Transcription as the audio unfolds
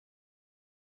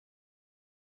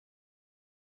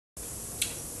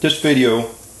This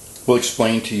video will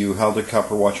explain to you how the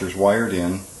CopperWatcher is wired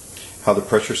in, how the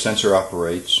pressure sensor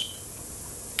operates,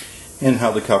 and how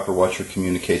the CopperWatcher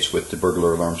communicates with the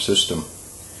burglar alarm system.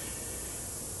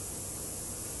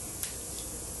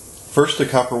 First, the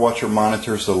CopperWatcher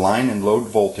monitors the line and load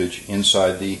voltage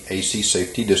inside the AC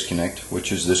safety disconnect,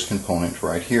 which is this component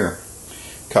right here.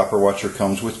 CopperWatcher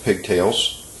comes with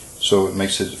pigtails, so it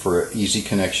makes it for an easy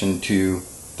connection to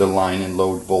the line and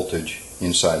load voltage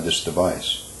inside this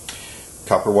device.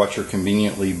 CopperWatcher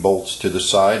conveniently bolts to the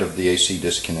side of the AC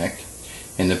disconnect,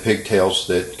 and the pigtails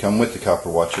that come with the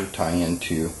CopperWatcher tie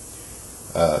into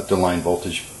the line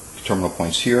voltage terminal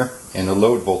points here and the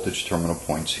load voltage terminal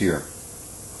points here.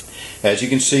 As you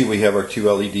can see, we have our two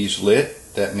LEDs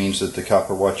lit. That means that the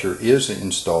CopperWatcher is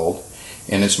installed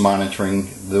and it's monitoring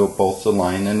both the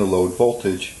line and the load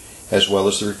voltage as well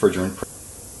as the refrigerant.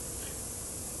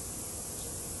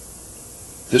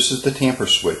 This is the tamper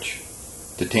switch.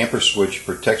 The tamper switch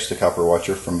protects the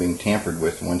CopperWatcher from being tampered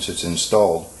with once it's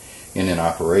installed and in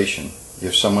operation.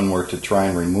 If someone were to try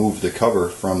and remove the cover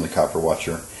from the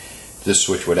CopperWatcher, this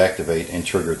switch would activate and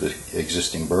trigger the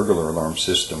existing burglar alarm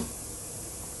system.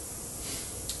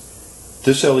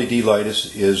 This LED light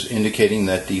is indicating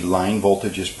that the line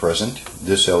voltage is present.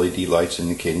 This LED light is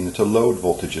indicating that the load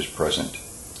voltage is present.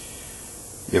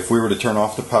 If we were to turn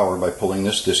off the power by pulling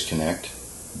this disconnect,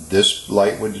 this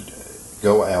light would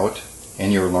go out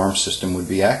and your alarm system would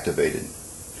be activated.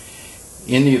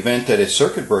 In the event that a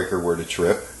circuit breaker were to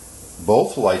trip,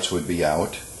 both lights would be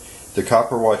out. The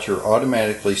CopperWatcher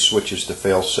automatically switches to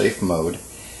fail-safe mode,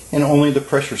 and only the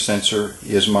pressure sensor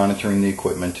is monitoring the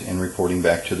equipment and reporting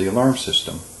back to the alarm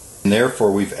system. And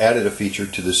therefore, we've added a feature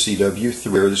to the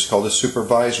CW3. This is called a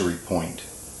supervisory point.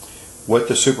 What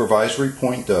the supervisory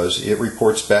point does, it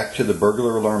reports back to the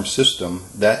burglar alarm system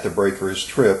that the breaker is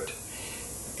tripped,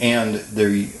 and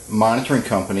the monitoring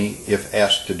company, if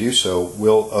asked to do so,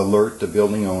 will alert the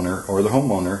building owner or the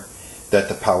homeowner that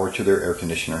the power to their air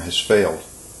conditioner has failed.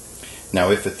 Now,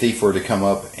 if a thief were to come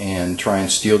up and try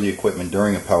and steal the equipment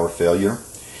during a power failure,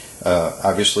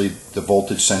 obviously the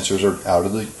voltage sensors are out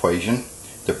of the equation.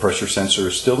 The pressure sensor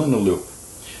is still in the loop.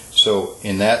 So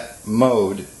in that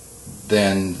mode,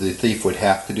 then the thief would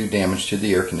have to do damage to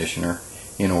the air conditioner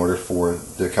in order for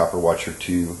the CopperWatcher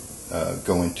to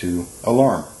go into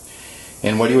alarm.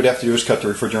 And what you would have to do is cut the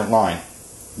refrigerant line.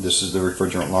 This is the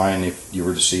refrigerant line if you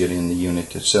were to see it in the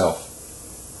unit itself.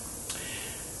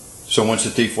 So once the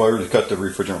thief were to cut the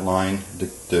refrigerant line,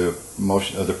 the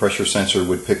motion of the pressure sensor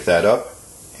would pick that up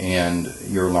and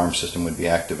your alarm system would be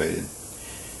activated.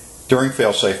 During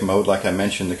fail-safe mode, like I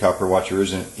mentioned, the CopperWatcher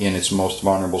is in its most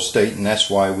vulnerable state, and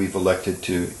that's why we've elected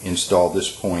to install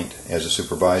this point as a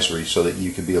supervisory so that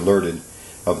you could be alerted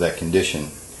of that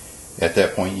condition. At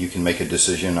that point, you can make a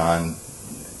decision on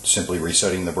simply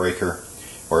resetting the breaker,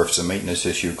 or if it's a maintenance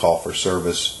issue, call for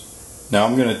service. Now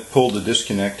I'm going to pull the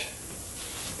disconnect.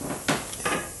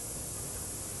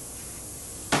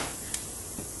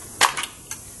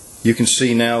 You can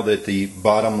see now that the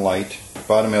bottom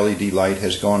LED light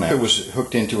has gone out. If it was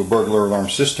hooked into a burglar alarm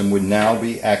system, would now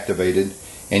be activated,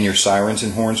 and your sirens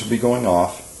and horns would be going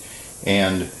off,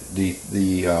 and the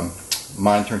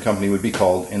monitoring company would be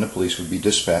called and the police would be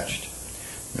dispatched.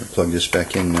 I'm going to plug this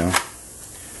back in now.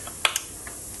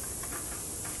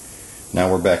 Now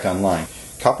we're back online.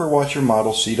 CopperWatcher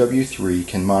model CW3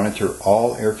 can monitor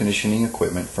all air conditioning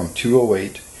equipment from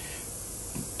 208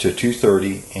 to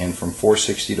 230 and from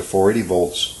 460 to 480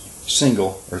 volts,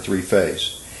 single or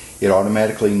three-phase. It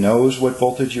automatically knows what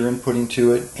voltage you're inputting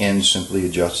to it and simply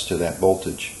adjusts to that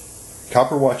voltage.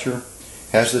 CopperWatcher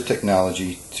has the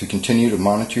technology to continue to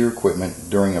monitor your equipment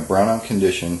during a brownout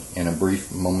condition and a brief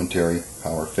momentary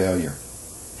power failure.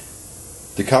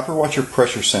 The CopperWatcher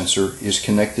pressure sensor is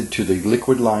connected to the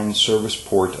liquid line service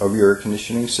port of your air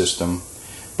conditioning system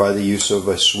by the use of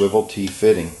a swivel T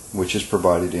fitting, which is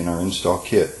provided in our install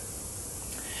kit.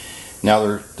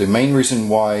 Now, the main reason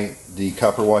why the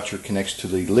CopperWatcher connects to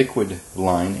the liquid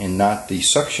line and not the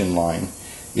suction line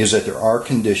is that there are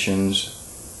conditions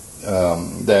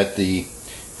that the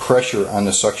pressure on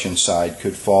the suction side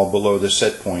could fall below the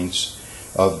set points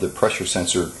of the pressure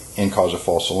sensor and cause a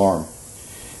false alarm.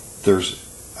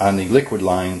 On the liquid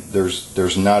line,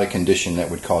 there's not a condition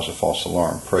that would cause a false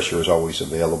alarm. Pressure is always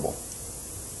available.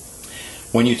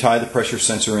 When you tie the pressure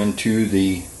sensor into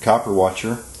the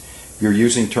CopperWatcher, you're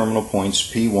using terminal points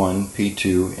P1,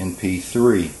 P2, and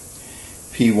P3.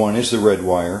 P1 is the red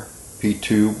wire,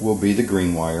 P2 will be the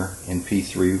green wire, and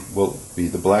P3 will be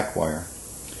the black wire.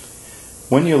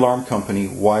 When the alarm company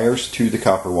wires to the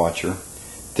CopperWatcher,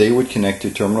 they would connect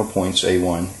to terminal points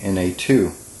A1 and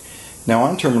A2. Now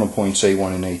on terminal points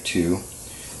A1 and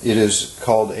A2, It is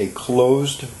called a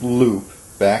closed loop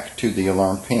back to the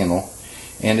alarm panel,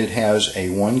 and it has a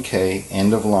 1K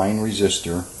end-of-line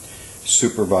resistor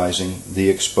supervising the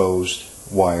exposed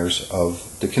wires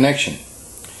of the connection.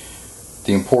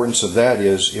 The importance of that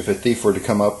is if a thief were to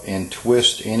come up and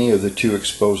twist any of the two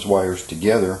exposed wires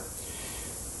together,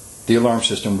 the alarm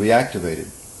system will be activated.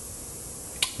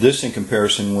 This in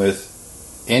comparison with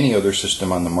any other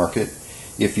system on the market,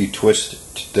 if you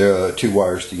twist the two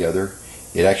wires together,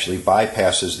 it actually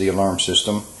bypasses the alarm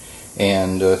system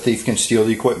and a thief can steal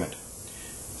the equipment.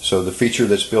 So the feature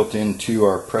that's built into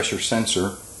our pressure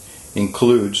sensor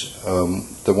includes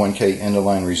the 1K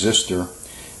end-of-line resistor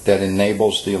that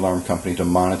enables the alarm company to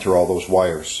monitor all those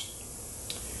wires.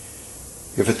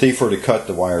 If a thief were to cut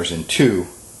the wires in two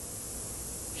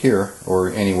here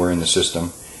or anywhere in the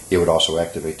system, it would also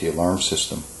activate the alarm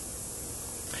system.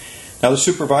 Now the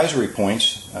supervisory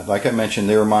points, like I mentioned,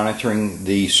 they are monitoring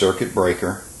the circuit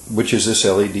breaker, which is this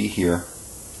LED here.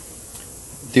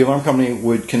 The alarm company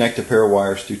would connect a pair of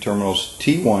wires through terminals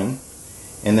T1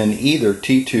 and then either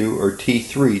T2 or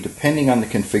T3 depending on the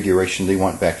configuration they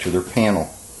want back to their panel.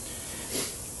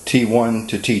 T1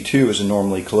 to T2 is a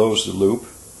normally closed loop,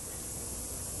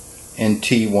 and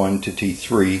T1 to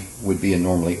T3 would be a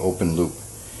normally open loop.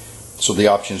 So the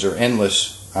options are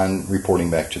endless on reporting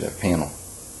back to that panel.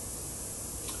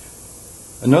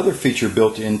 Another feature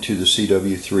built into the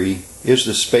CW3 is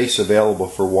the space available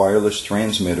for wireless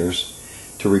transmitters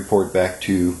to report back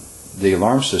to the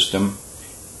alarm system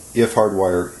if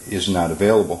hardwire is not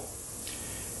available.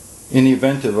 In the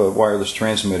event of a wireless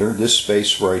transmitter, this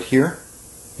space right here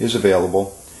is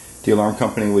available. The alarm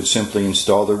company would simply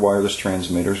install their wireless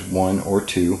transmitters, 1 or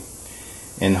 2,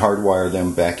 and hardwire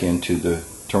them back into the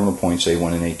terminal points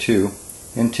A1 and A2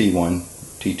 and T1,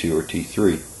 T2, or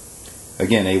T3.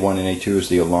 Again, A1 and A2 is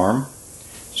the alarm,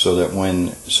 so that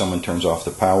when someone turns off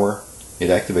the power, it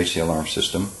activates the alarm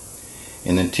system.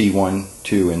 And then T1,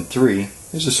 2, and 3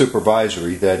 is the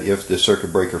supervisory, that if the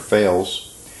circuit breaker fails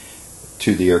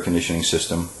to the air conditioning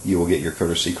system, you will get your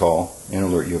courtesy call and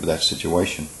alert you of that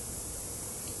situation.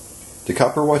 The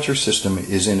CopperWatcher system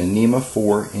is in a NEMA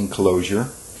 4 enclosure,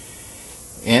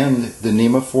 and the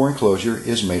NEMA 4 enclosure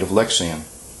is made of Lexan.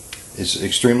 It's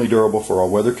extremely durable for all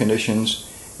weather conditions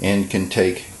and can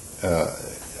take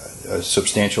a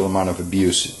substantial amount of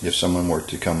abuse if someone were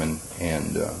to come in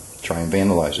and try and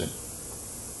vandalize it.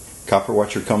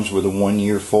 CopperWatcher comes with a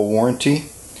 1-year full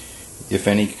warranty. If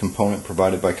any component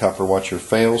provided by CopperWatcher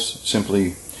fails,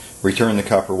 simply return the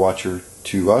CopperWatcher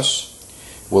to us.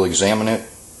 We'll examine it,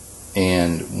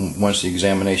 and once the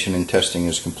examination and testing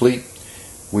is complete,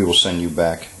 we will send you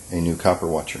back a new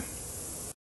CopperWatcher.